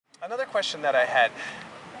Another question that I had,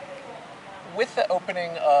 with the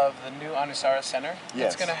opening of the new Anusara Center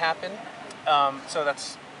that's going to happen, so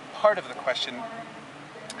that's part of the question,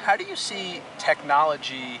 how do you see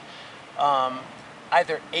technology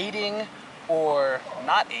either aiding or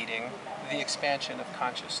not aiding the expansion of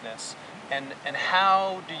consciousness? And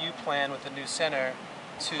how do you plan with the new center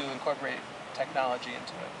to incorporate technology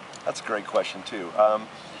into it? That's a great question too.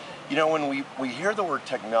 You know, when we hear the word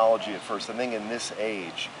technology at first, I think in this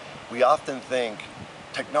age, we often think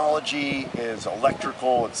technology is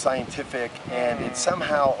electrical, it's scientific, and it's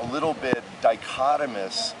somehow a little bit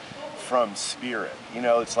dichotomous from spirit. You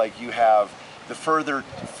know, it's like you have the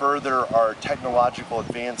further our technological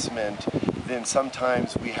advancement, then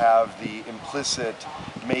sometimes we have the implicit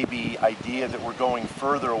maybe idea that we're going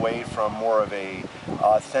further away from more of a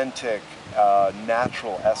authentic,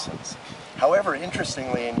 natural essence. However,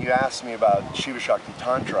 interestingly, and you asked me about Shiva Shakti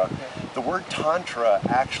Tantra, the word Tantra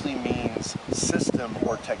actually means system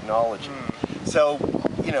or technology. So,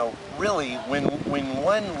 you know, really, when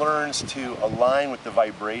one learns to align with the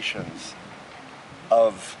vibrations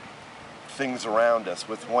of things around us,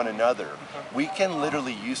 with one another, we can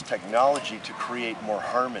literally use technology to create more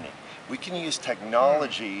harmony. We can use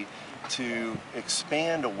technology to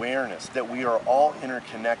expand awareness that we are all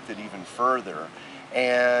interconnected even further.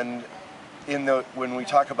 And when we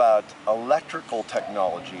talk about electrical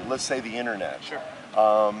technology, let's say the internet,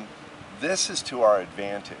 this is to our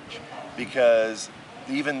advantage, because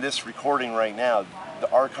even this recording right now,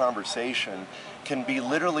 our conversation can be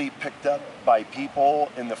literally picked up by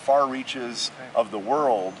people in the far reaches of the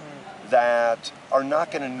world that are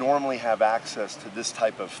not going to normally have access to this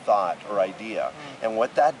type of thought or idea. And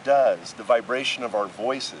what that does, the vibration of our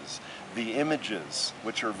voices, the images,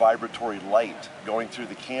 which are vibratory light going through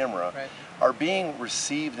the camera, are being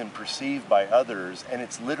received and perceived by others, and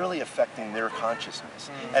it's literally affecting their consciousness.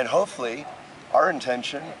 And hopefully, our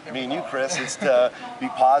intention, me and you, Chris, is to be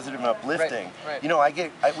positive and uplifting. You know,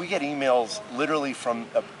 we get emails literally from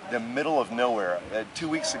the middle of nowhere. 2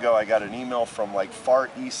 weeks ago, I got an email from like far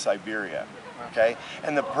east Siberia, okay?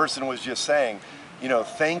 And the person was just saying, you know,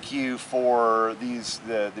 thank you for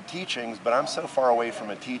the teachings, but I'm so far away from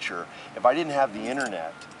a teacher. If I didn't have the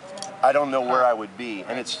internet, I don't know where I would be.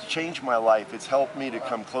 And it's changed my life. It's helped me to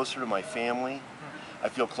come closer to my family. I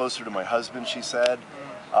feel closer to my husband, she said.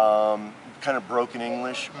 Kind of broken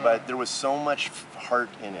English, but there was so much heart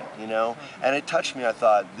in it, you know? And it touched me. I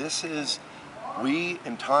thought, we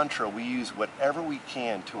in Tantra, we use whatever we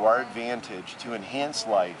can to our advantage to enhance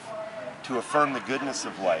life, to affirm the goodness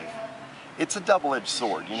of life. It's a double-edged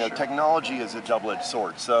sword, you know, technology is a double-edged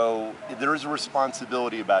sword, so there is a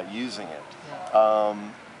responsibility about using it.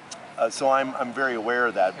 So I'm very aware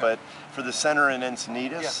of that, but for the center in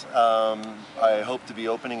Encinitas, I hope to be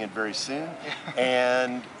opening it very soon,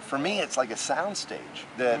 and for me it's like a sound stage,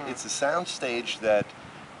 it's a sound stage that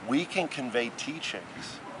we can convey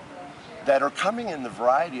teachings that are coming in the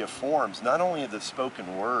variety of forms, not only of the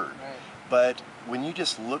spoken word, but when you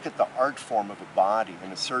just look at the art form of a body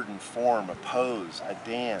in a certain form, a pose, a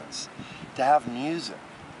dance, to have music,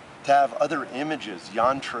 to have other images,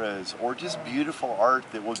 yantras, or just beautiful art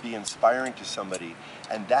that will be inspiring to somebody,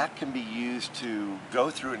 and that can be used to go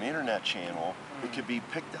through an internet channel. It could be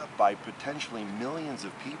picked up by potentially millions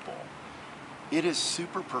of people. It is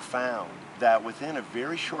super profound that within a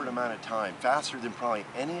very short amount of time, faster than probably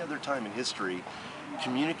any other time in history,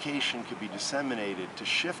 communication could be disseminated to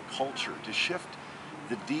shift culture, to shift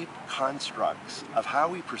the deep constructs of how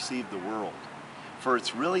we perceive the world. For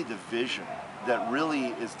it's really the vision that really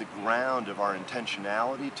is the ground of our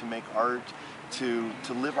intentionality to make art, to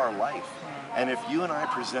live our life. And if you and I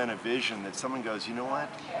present a vision that someone goes, you know what,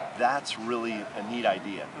 that's really a neat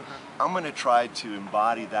idea. I'm going to try to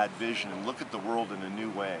embody that vision and look at the world in a new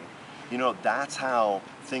way. You know, that's how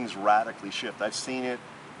things radically shift. I've seen it,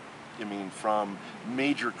 I mean, from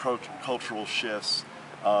major cultural shifts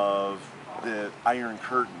of the Iron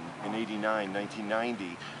Curtain in 89,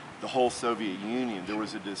 1990, the whole Soviet Union. There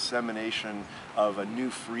was a dissemination of a new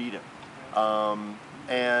freedom.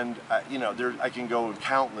 And you know, I can go with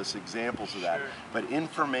countless examples of that. But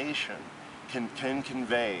information can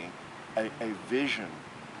convey a vision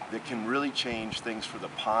that can really change things for the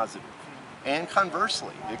positive. And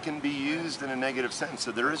conversely, it can be used in a negative sense.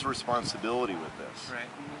 So there is responsibility with this. Right.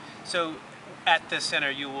 So at the center,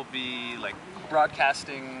 you will be like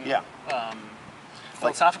broadcasting.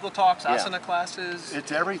 Philosophical talks, asana classes.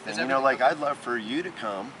 It's everything. You know, like I'd love for you to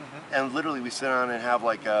come, and literally we sit down and have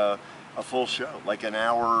like a a full show, like an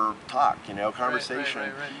hour talk,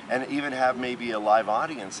 conversation, and even have maybe a live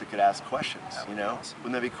audience that could ask questions, Awesome.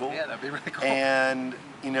 Wouldn't that be cool? Yeah, that'd be really cool. And,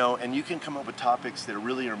 and you can come up with topics that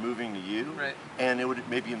really are moving to you, and it would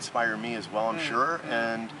maybe inspire me as well, I'm sure,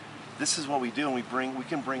 and this is what we do, and we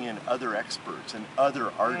can bring in other experts and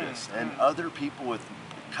other artists and other people with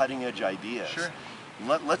cutting edge ideas. Sure.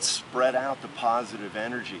 Let's spread out the positive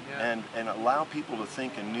energy and allow people to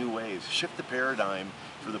think in new ways, shift the paradigm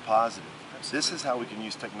for the positive. Absolutely. This is how we can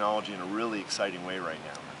use technology in a really exciting way right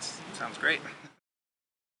now. That sounds great.